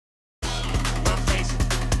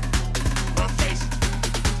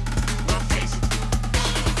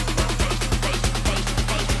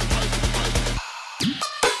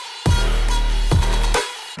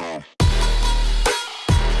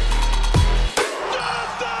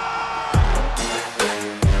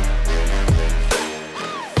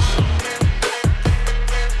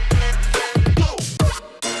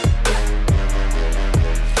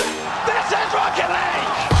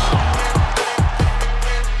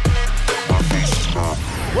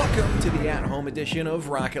at-home edition of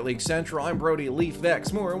Rocket League Central. I'm Brody Leaf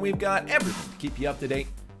Vexmore, and we've got everything to keep you up to date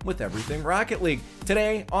with everything Rocket League.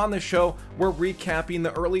 Today on the show, we're recapping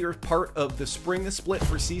the earlier part of the spring split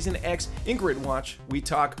for Season X in Grid Watch. We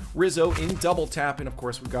talk Rizzo in Double Tap, and of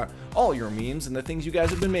course we've got all your memes and the things you guys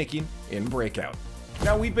have been making in Breakout.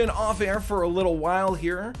 Now, we've been off air for a little while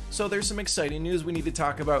here, so there's some exciting news we need to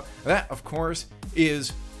talk about. That, of course,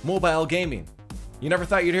 is mobile gaming. You never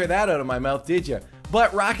thought you'd hear that out of my mouth, did you?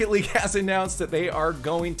 But Rocket League has announced that they are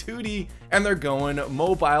going 2D and they're going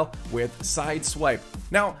mobile with Sideswipe.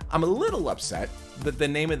 Now, I'm a little upset that the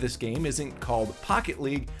name of this game isn't called Pocket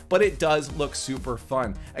League, but it does look super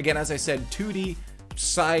fun. Again, as I said, 2D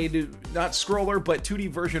side, not scroller, but 2D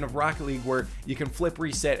version of Rocket League where you can flip,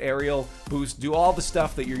 reset, aerial, boost, do all the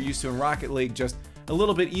stuff that you're used to in Rocket League, just a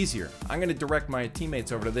little bit easier. I'm going to direct my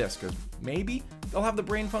teammates over to this because maybe they'll have the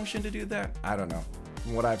brain function to do that. I don't know.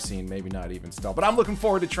 From what I've seen, maybe not even still. But I'm looking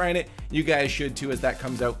forward to trying it. You guys should too, as that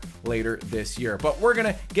comes out later this year. But we're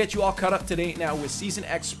going to get you all caught up to date now with Season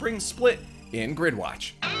X Spring Split in Grid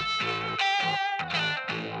Watch.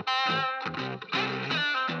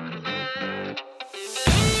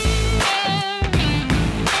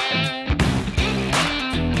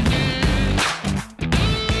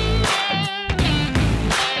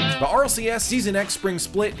 The RLCS Season X Spring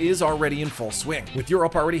Split is already in full swing, with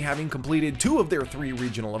Europe already having completed 2 of their 3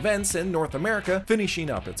 regional events and North America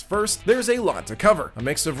finishing up its first. There's a lot to cover, a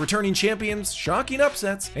mix of returning champions, shocking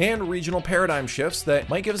upsets, and regional paradigm shifts that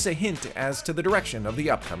might give us a hint as to the direction of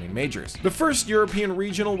the upcoming majors. The first European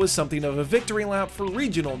regional was something of a victory lap for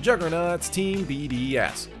regional juggernauts Team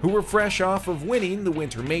BDS, who were fresh off of winning the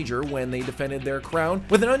Winter Major when they defended their crown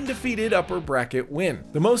with an undefeated upper bracket win.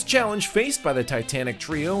 The most challenge faced by the Titanic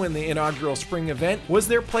trio in the inaugural spring event was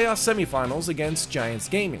their playoff semifinals against Giants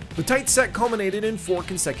Gaming. The tight set culminated in 4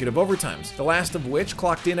 consecutive overtimes, the last of which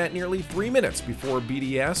clocked in at nearly 3 minutes before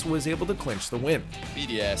BDS was able to clinch the win.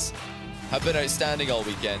 BDS have been outstanding all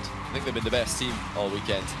weekend. I think they've been the best team all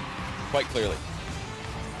weekend, quite clearly.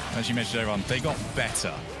 As you mentioned, everyone, they got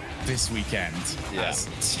better this weekend. Yeah. As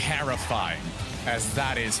terrifying as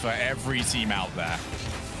that is for every team out there.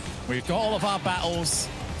 We've got all of our battles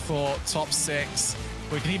for top 6.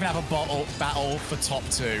 We can even have a battle for top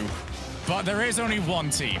 2. But there is only one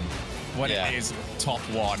team when it is top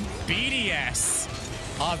 1. BDS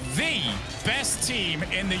are the best team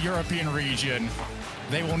in the European region.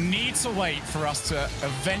 They will need to wait for us to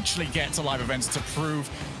eventually get to live events to prove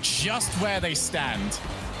just where they stand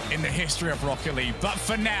in the history of Rocket League. But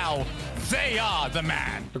for now, they are the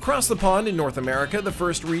man. Across the pond in North America, the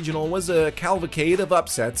first regional was a cavalcade of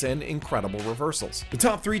upsets and incredible reversals. The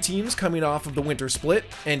top 3 teams coming off of the winter split,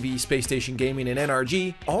 Envy, Space Station Gaming, and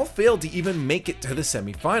NRG, all failed to even make it to the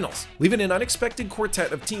semifinals, leaving an unexpected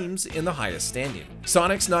quartet of teams in the highest standing.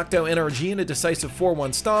 Sonics knocked out NRG in a decisive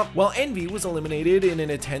 4-1 stomp, while Envy was eliminated in an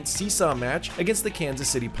intense seesaw match against the Kansas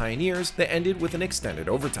City Pioneers that ended with an extended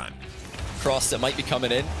overtime. Cross that might be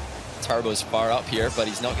coming in. Turbo's far up here, but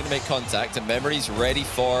he's not going to make contact, and Memory's ready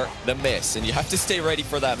for the miss, and you have to stay ready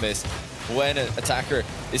for that miss when an attacker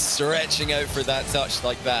is stretching out for that touch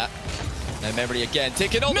like that. And Memory again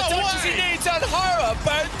taking all the touches he needs, and how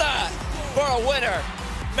about that for a winner?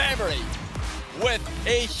 Memory with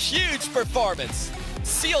a huge performance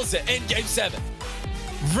seals it in Game 7.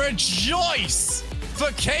 Rejoice for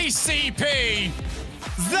KCP!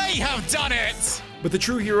 They have done it! But the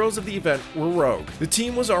true heroes of the event were Rogue. The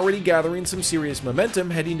team was already gathering some serious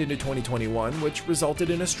momentum heading into 2021, which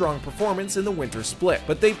resulted in a strong performance in the winter split.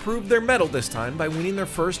 But they proved their mettle this time by winning their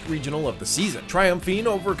first regional of the season. Triumphing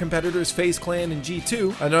over competitors FaZe Clan and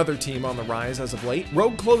G2, another team on the rise as of late,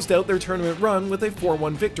 Rogue closed out their tournament run with a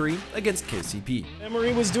 4-1 victory against KCP.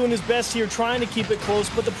 Memory was doing his best here, trying to keep it close,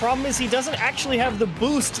 but the problem is he doesn't actually have the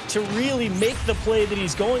boost to really make the play that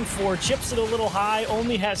he's going for. Chips it a little high,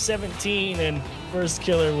 only has 17, and first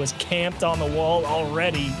killer was camped on the wall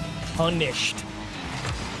already, punished.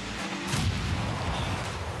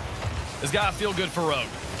 It's gotta feel good for Rogue.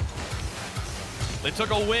 They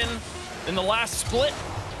took a win in the last split,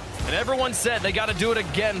 and everyone said they gotta do it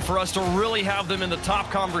again for us to really have them in the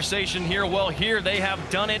top conversation here. Well, here they have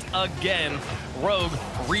done it again. Rogue,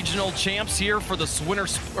 regional champs here for the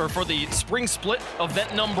spring split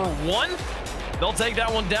event number 1. They'll take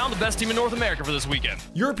that one down, the best team in North America for this weekend.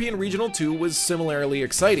 European Regional 2 was similarly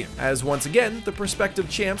exciting, as once again, the prospective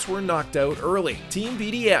champs were knocked out early. Team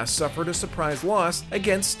BDS suffered a surprise loss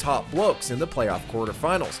against Top Blokes in the playoff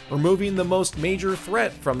quarterfinals, removing the most major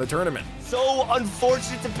threat from the tournament. So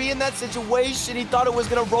unfortunate to be in that situation. He thought it was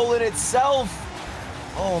gonna roll in itself.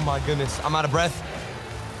 Oh my goodness, I'm out of breath.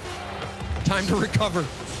 Time to recover.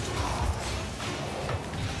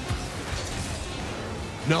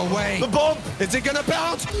 No way. The bump. Is it gonna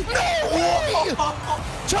bounce? No way!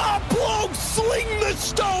 Top Bloke sling the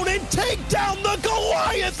stone and take down the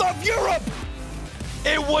Goliath of Europe!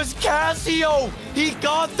 It was Casio. He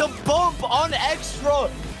got the bump on extra.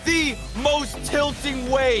 The most tilting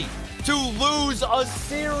way to lose a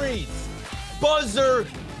series. Buzzer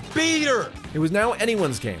beater. It was now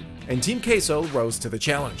anyone's game, and Team Queso rose to the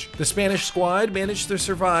challenge. The Spanish squad managed to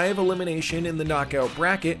survive elimination in the knockout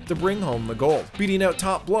bracket to bring home the gold, beating out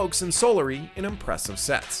Top Blokes and Solary in impressive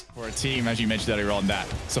sets. For a team, as you mentioned earlier on, that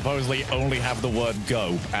supposedly only have the word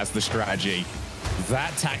go as the strategy,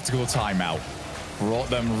 that tactical timeout brought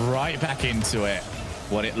them right back into it.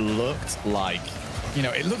 What it looked like, you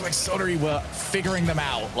know, it looked like Solary were figuring them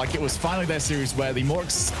out, like it was finally their series where the more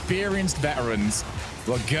experienced veterans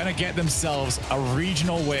were gonna get themselves a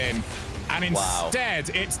regional win. And instead,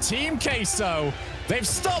 it's Team Queso. They've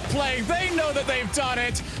stopped playing. They know that they've done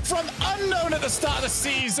it. From unknown at the start of the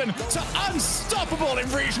season to unstoppable in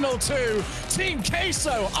Regional 2, Team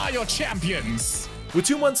Queso are your champions. With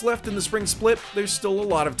 2 months left in the spring split, there's still a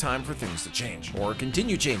lot of time for things to change, or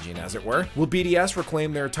continue changing as it were. Will BDS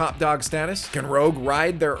reclaim their top dog status? Can Rogue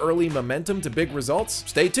ride their early momentum to big results?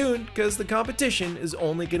 Stay tuned, because the competition is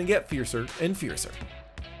only going to get fiercer and fiercer.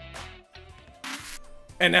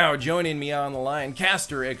 And now joining me on the line,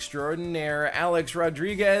 caster extraordinaire Alex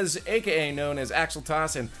Rodriguez, aka known as Axel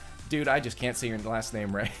Toss, and dude, I just can't say your last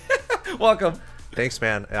name right. Welcome. Thanks,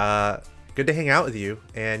 man. Good to hang out with you,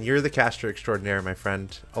 and you're the caster extraordinaire, my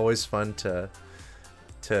friend. Always fun to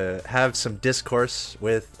have some discourse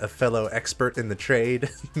with a fellow expert in the trade,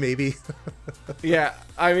 maybe. Yeah,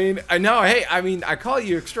 I mean, I know. Hey, I mean, I call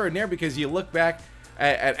you extraordinaire because you look back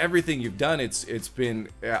at everything you've done. It's been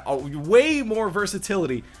way more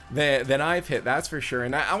versatility than I've hit. That's for sure.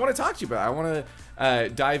 And I want to talk to you about it. I want to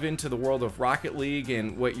dive into the world of Rocket League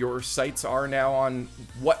and what your sights are now on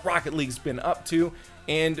what Rocket League's been up to.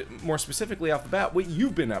 And more specifically off the bat, what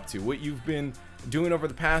you've been up to, what you've been doing over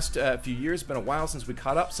the past few years. Been a while since we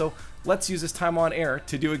caught up, so let's use this time on air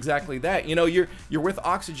to do exactly that. You know, you're with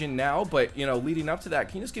Oxygen now, but you know, leading up to that,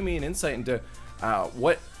 can you just give me an insight into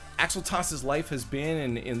what Axel Toss's life has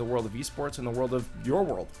been in the world of esports, in the world of your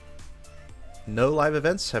world? No live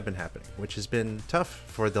events have been happening, which has been tough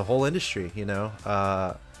for the whole industry. You know,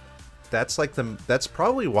 that's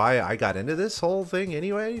probably why I got into this whole thing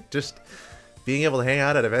anyway. Just being able to hang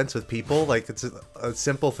out at events with people, like it's a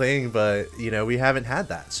simple thing, but you know, we haven't had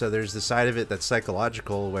that. So there's the side of it that's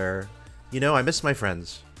psychological where, you know, I miss my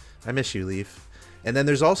friends. I miss you, Leaf. And then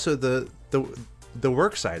there's also the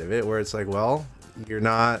work side of it where it's like, well, you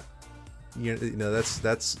know,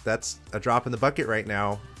 that's a drop in the bucket right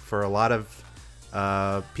now for a lot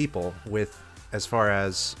of people with, as far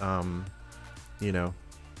as, you know,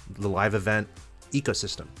 the live event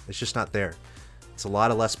ecosystem. It's just not there. It's a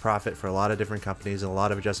lot of less profit for a lot of different companies, and a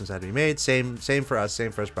lot of adjustments had to be made. Same for us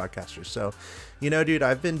broadcasters. So, you know, dude,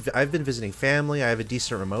 I've been visiting family. I have a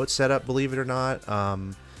decent remote setup, believe it or not.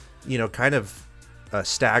 You know, kind of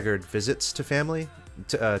staggered visits to family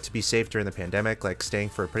to be safe during the pandemic, like staying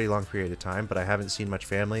for a pretty long period of time. But I haven't seen much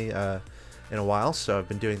family in a while, so I've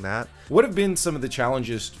been doing that. What have been some of the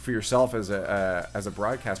challenges for yourself as a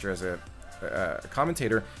broadcaster, as a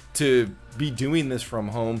commentator, to be doing this from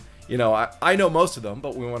home? You know, I know most of them,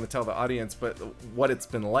 but we want to tell the audience, but what it's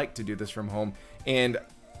been like to do this from home, and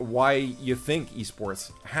why you think esports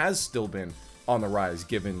has still been on the rise,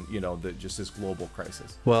 given, you know, just this global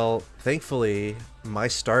crisis. Well, thankfully, my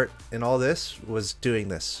start in all this was doing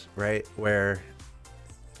this, right? Where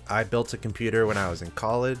I built a computer when I was in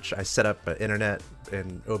college. I set up an internet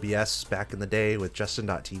and OBS back in the day with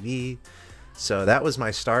Justin.tv. So that was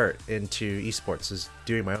my start into esports, is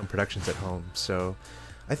doing my own productions at home. So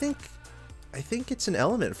I think it's an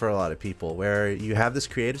element for a lot of people where you have this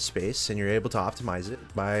creative space and you're able to optimize it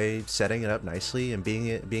by setting it up nicely and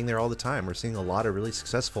being there all the time. We're seeing a lot of really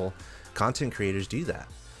successful content creators do that.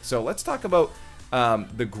 So let's talk about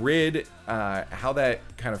the grid, how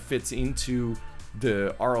that kind of fits into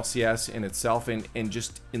the RLCS in itself, and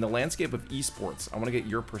just in the landscape of esports. I want to get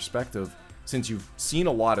your perspective, since you've seen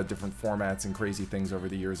a lot of different formats and crazy things over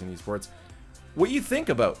the years in esports. What you think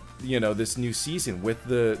about, you know, this new season with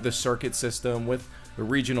the circuit system, with the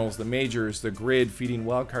regionals, the majors, the grid feeding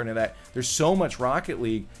wildcard and that. There's so much Rocket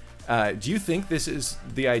League. Do you think this is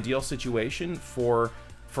the ideal situation for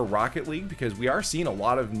Rocket League? Because we are seeing a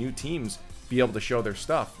lot of new teams be able to show their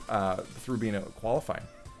stuff through being able to qualify.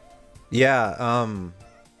 Yeah,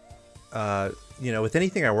 you know, with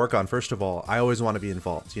anything I work on, first of all, I always want to be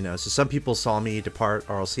involved, you know. So some people saw me depart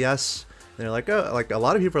RLCS, they're like, oh, like a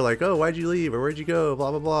lot of people are like, oh, why'd you leave, or where'd you go,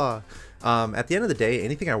 blah blah blah. At the end of the day,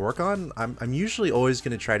 anything I work on, I'm usually always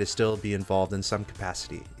going to try to still be involved in some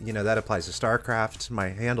capacity. You know, that applies to StarCraft. My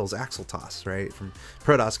handle's Axel Toss, right? From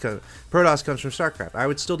Protoss comes from StarCraft. I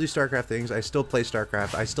would still do StarCraft things. I still play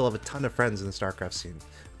StarCraft. I still have a ton of friends in the StarCraft scene.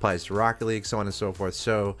 Applies to Rocket League, so on and so forth.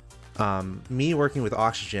 So me working with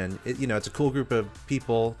Oxygen, you know, it's a cool group of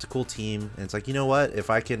people, it's a cool team, and it's like, you know what, if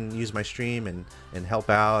I can use my stream and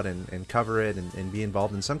help out and cover it and be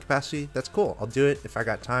involved in some capacity, that's cool. I'll do it if I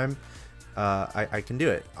got time. I can do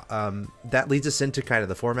it. That leads us into kind of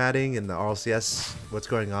the formatting and the RLCS, what's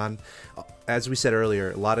going on. As we said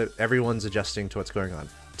earlier, everyone's adjusting to what's going on,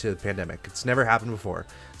 to the pandemic. It's never happened before.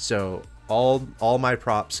 So all my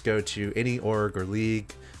props go to any org or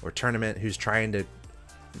league or tournament who's trying to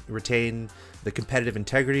retain the competitive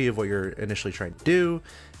integrity of what you're initially trying to do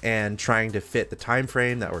and trying to fit the time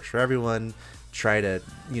frame that works for everyone. Try to,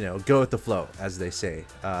 you know, go with the flow, as they say.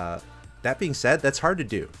 That being said, that's hard to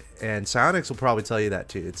do, and Psionics will probably tell you that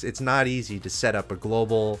too. It's not easy to set up a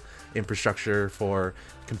global infrastructure for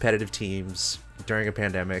competitive teams during a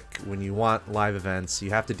pandemic. When you want live events,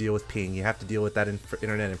 you have to deal with ping, you have to deal with that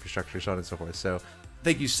internet infrastructure, so on and so forth. So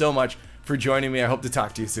Thank you so much for joining me. I hope to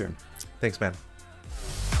talk to you soon. thanks, man.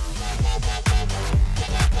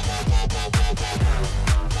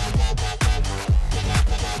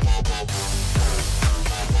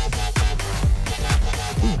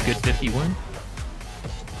 Good 51.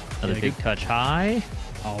 Another big touch high.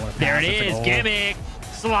 Oh, what a There pass. it That's a is. goal. Gimmick.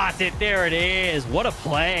 Slots it. There it is. What a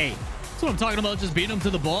play. That's what I'm talking about, just beating him to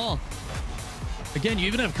the ball. Again, you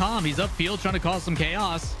even have Calm. He's upfield trying to cause some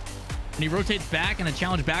chaos. And he rotates back and a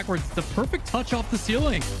challenge backwards. It's the perfect touch off the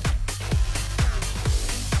ceiling.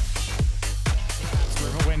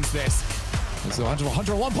 Whoever wins this. This is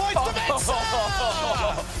 101 points.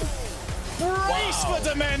 Demensa! Brace for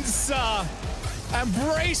Demensa! And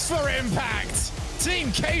brace for impact.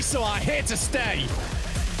 Team Queso are here to stay.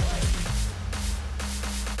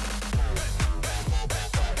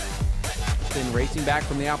 Then racing back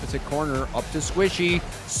from the opposite corner up to Squishy.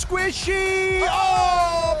 Squishy!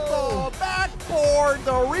 Oh, the backboard.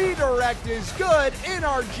 The redirect is good.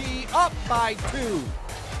 NRG up by 2.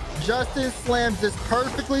 Justice slams this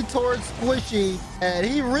perfectly towards Squishy, and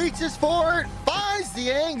he reaches for it, finds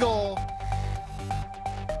the angle.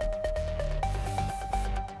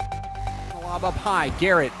 Lob up high.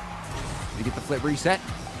 Garrett. Did he get the flip reset?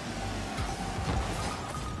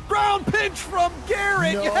 Ground pinch from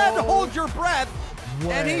Garrett. You had to hold your breath,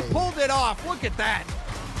 and he pulled it off. Look at that.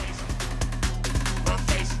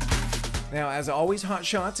 Now, as always, Hot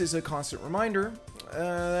Shots is a constant reminder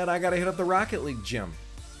that I gotta hit up the Rocket League gym.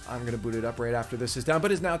 I'm gonna boot it up right after this is done,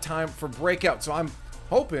 but it's now time for Breakout. So I'm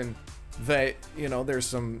hoping that, you know, there's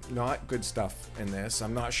some not good stuff in this.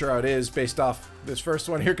 I'm not sure how it is based off this first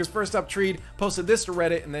one here, because first up, Treed posted this to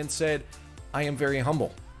Reddit and then said, I am very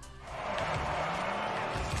humble.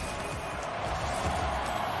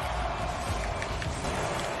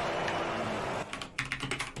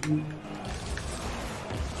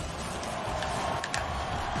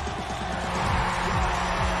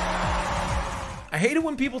 I hate it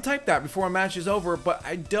when people type that before a match is over, but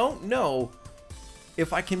I don't know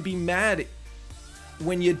if I can be mad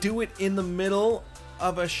when you do it in the middle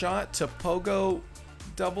of a shot to pogo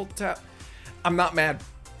double tap. I'm not mad.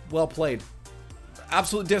 Well played.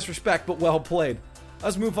 Absolute disrespect, but well played.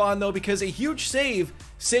 Let's move on though, because a huge save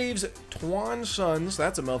saves Twan Sun's,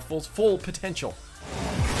 that's a mouthful, full potential.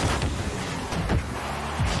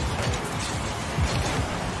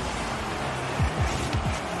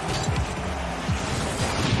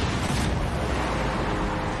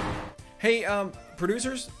 Hey,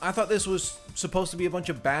 producers, I thought this was supposed to be a bunch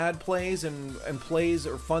of bad plays and plays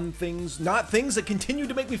or fun things, not things that continue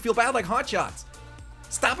to make me feel bad like Hot Shots.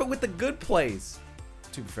 Stop it with the good plays.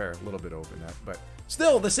 To be fair, a little bit over that, but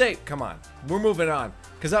still the same. Come on, we're moving on.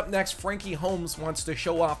 Because up next, Frankie Holmes wants to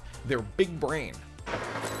show off their big brain.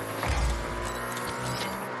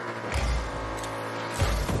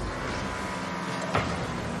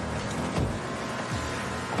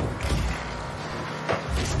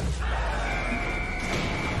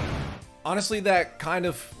 Honestly, that kind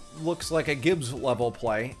of looks like a Gibbs level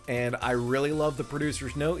play, and I really love the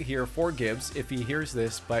producer's note here for Gibbs if he hears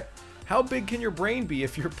this, but how big can your brain be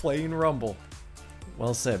if you're playing Rumble?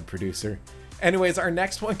 Well said, producer. Anyways, our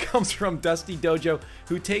next one comes from Dusty Dojo,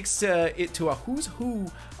 who takes it to a who's who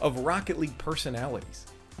of Rocket League personalities.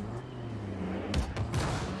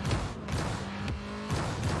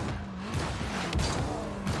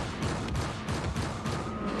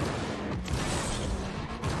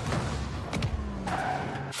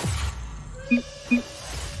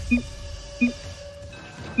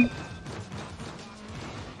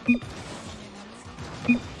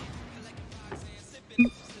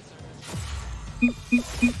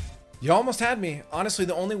 You almost had me. Honestly,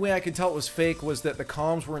 the only way I could tell it was fake was that the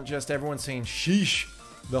comms weren't just everyone saying sheesh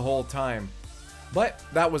the whole time. But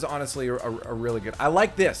that was honestly a really good. I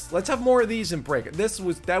like this. Let's have more of these and break it.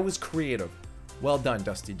 That was creative. Well done,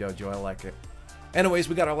 Dusty Dojo. I like it. Anyways,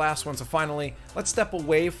 we got our last one, so finally, let's step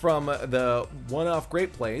away from the one-off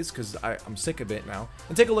great plays, because I'm sick of it now,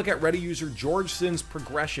 and take a look at Reddit user Georgeson's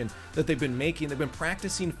progression that they've been making. They've been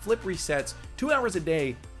practicing flip resets 2 hours a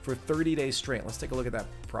day for 30 days straight. Let's take a look at that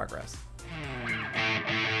progress.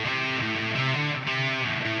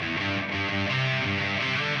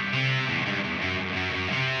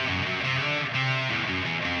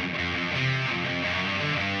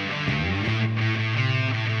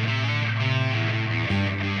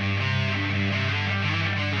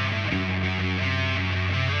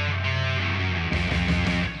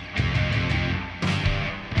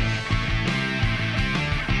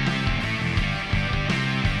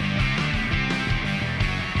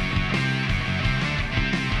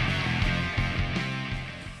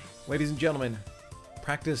 Ladies and gentlemen,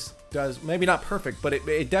 practice does, maybe not perfect, but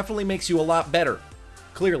it definitely makes you a lot better.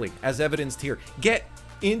 Clearly, as evidenced here. Get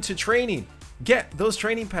into training. Get those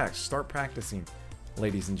training packs. Start practicing,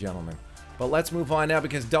 ladies and gentlemen. But let's move on now,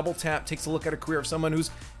 because Double Tap takes a look at a career of someone who's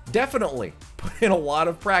definitely put in a lot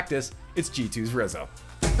of practice. It's G2's Rizzo.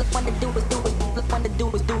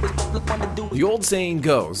 The old saying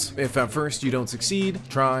goes, if at first you don't succeed,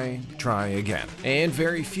 try again. And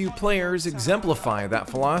very few players exemplify that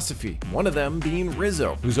philosophy, one of them being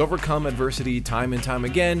Rizzo, who's overcome adversity time and time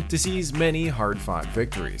again to seize many hard-fought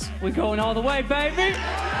victories. We're going all the way, baby!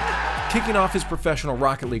 Kicking off his professional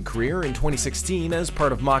Rocket League career in 2016 as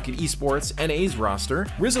part of Market Esports NA's roster,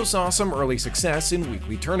 Rizzo saw some early success in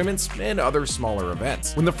weekly tournaments and other smaller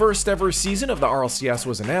events. When the first ever season of the RLCS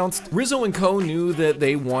was announced, Rizzo and co knew that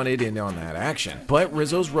they wanted in on that action. But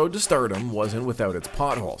Rizzo's road to stardom wasn't without its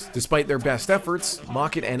potholes. Despite their best efforts,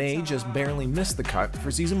 Market NA just barely missed the cut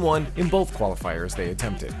for Season 1 in both qualifiers they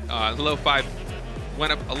attempted. Low 5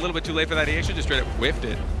 went up a little bit too late for that. He actually just straight up whiffed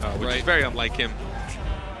it, which is very unlike him.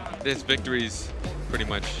 This victory's pretty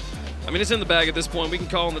much... I mean, it's in the bag at this point. We can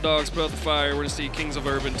call on the dogs, put out the fire. We're going to see Kings of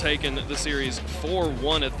Urban taking the series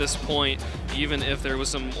 4-1 at this point, even if there was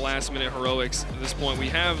some last-minute heroics at this point. We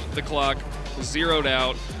have the clock zeroed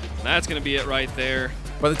out. That's going to be it right there.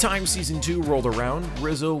 By the time Season 2 rolled around,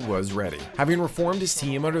 Rizzo was ready. Having reformed his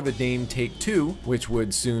team under the name Take 2, which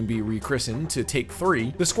would soon be rechristened to Take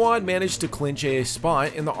 3, the squad managed to clinch a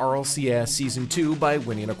spot in the RLCS Season 2 by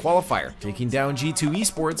winning a qualifier, taking down G2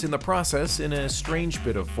 Esports in the process in a strange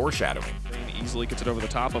bit of foreshadowing. Easily gets it over the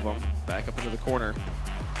top of him, back up into the corner.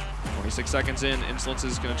 26 seconds in, Insolence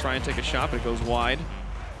is going to try and take a shot, but it goes wide.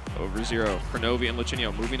 Over 0. Kronovi and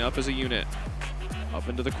Lichinio moving up as a unit. Up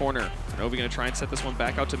into the corner. Kronovi going to try and set this one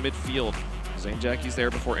back out to midfield. Zane Jackie's there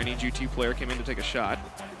before any GT player came in to take a shot.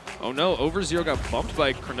 Oh no, Over 0 got bumped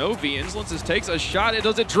by Kronovi. Insolences takes a shot.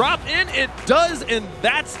 Does it drop in? It does, and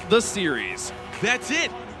that's the series. That's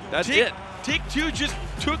it. That's it. Take 2 just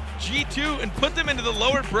took G2 and put them into the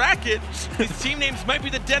lower bracket. These team names might be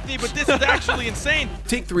the Lethamyr, but this is actually insane.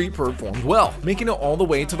 Take 3 performed well, making it all the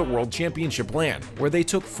way to the World Championship LAN, where they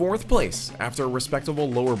took 4th place after a respectable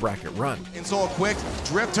lower bracket run. And so a quick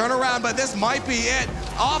drift turnaround, but this might be it.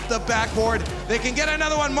 Off the backboard, they can get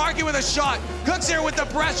another one. Marky with a shot. Cooks here with the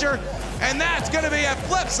pressure, and that's going to be a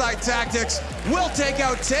flip side tactics. We'll take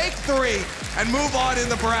out Take 3 and move on in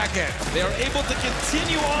the bracket. They are able to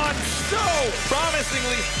continue on so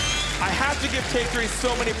promisingly. I have to give Take 3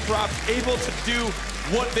 so many props, able to do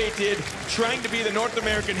what they did, trying to be the North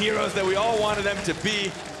American heroes that we all wanted them to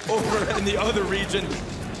be over in the other region.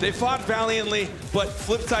 They fought valiantly, but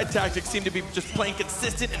Flipside Tactics seem to be just playing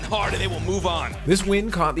consistent and hard, and they will move on. This win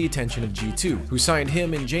caught the attention of G2, who signed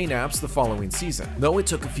him and JNaps the following season. Though it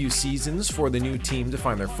took a few seasons for the new team to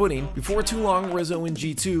find their footing, before too long Rizzo and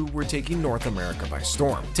G2 were taking North America by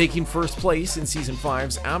storm, taking 1st place in Season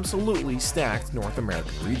 5's absolutely stacked North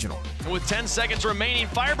American Regional. And with 10 seconds remaining,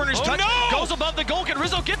 Fireburner's touch goes above the goal. Can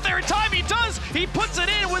Rizzo get there in time? He does! He puts it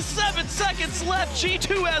in with 7 seconds left.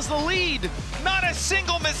 G2 has the lead. Not a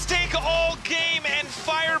single mistake all game, and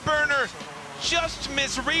Fireburner just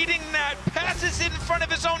misreading that. Passes it in front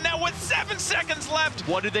of his own net with 7 seconds left.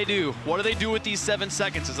 What do they do? What do they do with these 7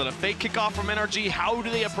 seconds? Is it a fake kickoff from NRG? How do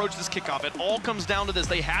they approach this kickoff? It all comes down to this.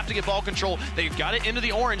 They have to get ball control. They've got it into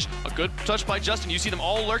the orange. A good touch by Justin. You see them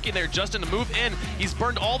all lurking there. Justin to move in. He's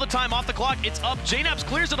burned all the time off the clock. It's up. JNaps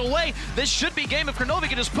clears it away. This should be game if Kronovi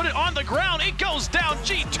can just put it on the ground. It goes down.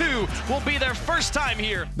 G2 will be their first time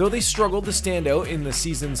here. Though they struggled to stand out in the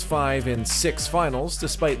season's 5 and 6 finals,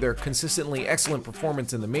 despite their consistently excellent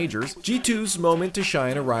performance in the majors, G2's moment to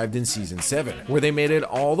shine arrived in season 7, where they made it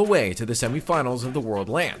all the way to the semifinals of the World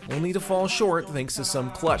LAN, only to fall short thanks to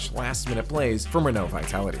some clutch last-minute plays from Renault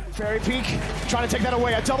Vitality. Fairy Peak trying to take that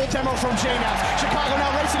away. A double demo from JNaps. Chicago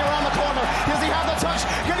now racing around the corner. Does he have the touch?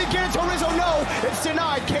 Gonna get it to Rizzo? No, it's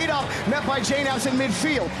denied. K-Dub met by JNaps in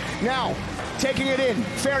midfield. Now, taking it in.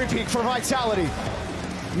 Fairy Peak for Vitality.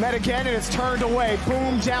 Met again, and it's turned away.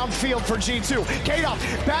 Boom, downfield for G2. K-Dub,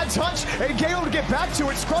 bad touch, and Gale to get back to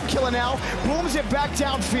it. Scrub Killer now, booms it back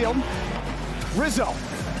downfield. Rizzo.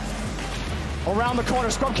 Around the corner,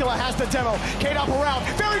 Scrub Killer has the demo. K-Dub around,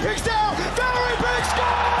 Fairy Peak's down! Fairy Peak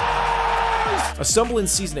scores! A stumble in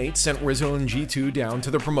Season 8 sent Rizzo and G2 down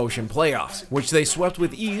to the promotion playoffs, which they swept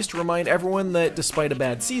with ease to remind everyone that despite a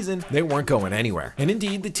bad season, they weren't going anywhere. And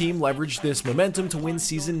indeed, the team leveraged this momentum to win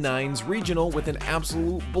Season 9's regional with an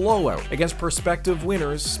absolute blowout against prospective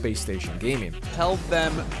winners Space Station Gaming. Held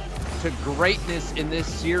them to greatness in this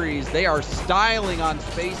series. They are styling on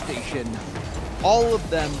Space Station. All of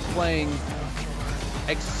them playing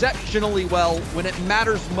exceptionally well when it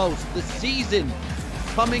matters most. The season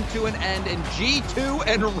coming to an end, and G2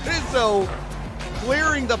 and Rizzo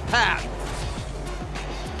clearing the path.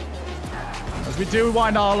 As we do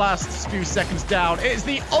wind our last few seconds down, it's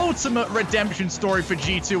the ultimate redemption story for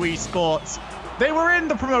G2 Esports. They were in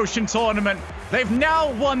the promotion tournament. They've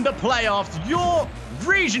now won the playoffs. Your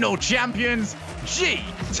regional champions,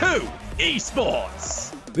 G2 Esports.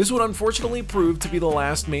 This would unfortunately prove to be the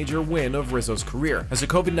last major win of Rizzo's career, as the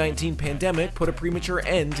COVID-19 pandemic put a premature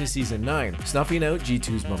end to Season 9, snuffing out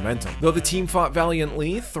G2's momentum. Though the team fought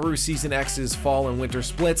valiantly through Season X's fall and winter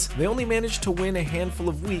splits, they only managed to win a handful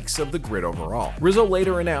of weeks of the grid overall. Rizzo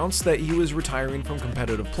later announced that he was retiring from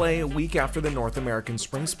competitive play a week after the North American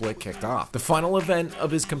Spring Split kicked off. The final event of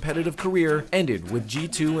his competitive career ended with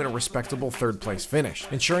G2 in a respectable 3rd place finish,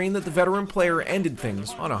 ensuring that the veteran player ended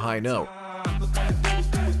things on a high note.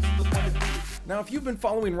 Now, if you've been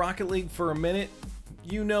following Rocket League for a minute,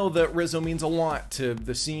 you know that Rizzo means a lot to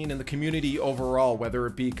the scene and the community overall, whether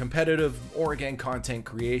it be competitive or, again, content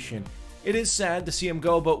creation. It is sad to see him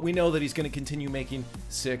go, but we know that he's going to continue making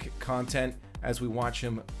sick content as we watch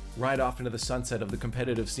him ride off into the sunset of the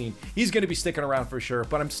competitive scene. He's going to be sticking around for sure,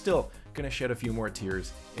 but I'm still going to shed a few more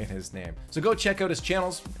tears in his name. So go check out his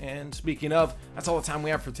channels, and speaking of, that's all the time we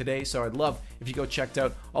have for today, so I'd love if you go check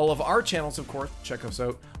out all of our channels, of course. Check us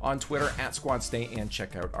out on Twitter at SquadState, and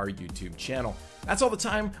check out our YouTube channel. That's all the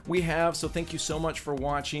time we have, so thank you so much for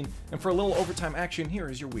watching, and for a little overtime action, here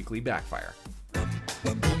is your weekly Backfire.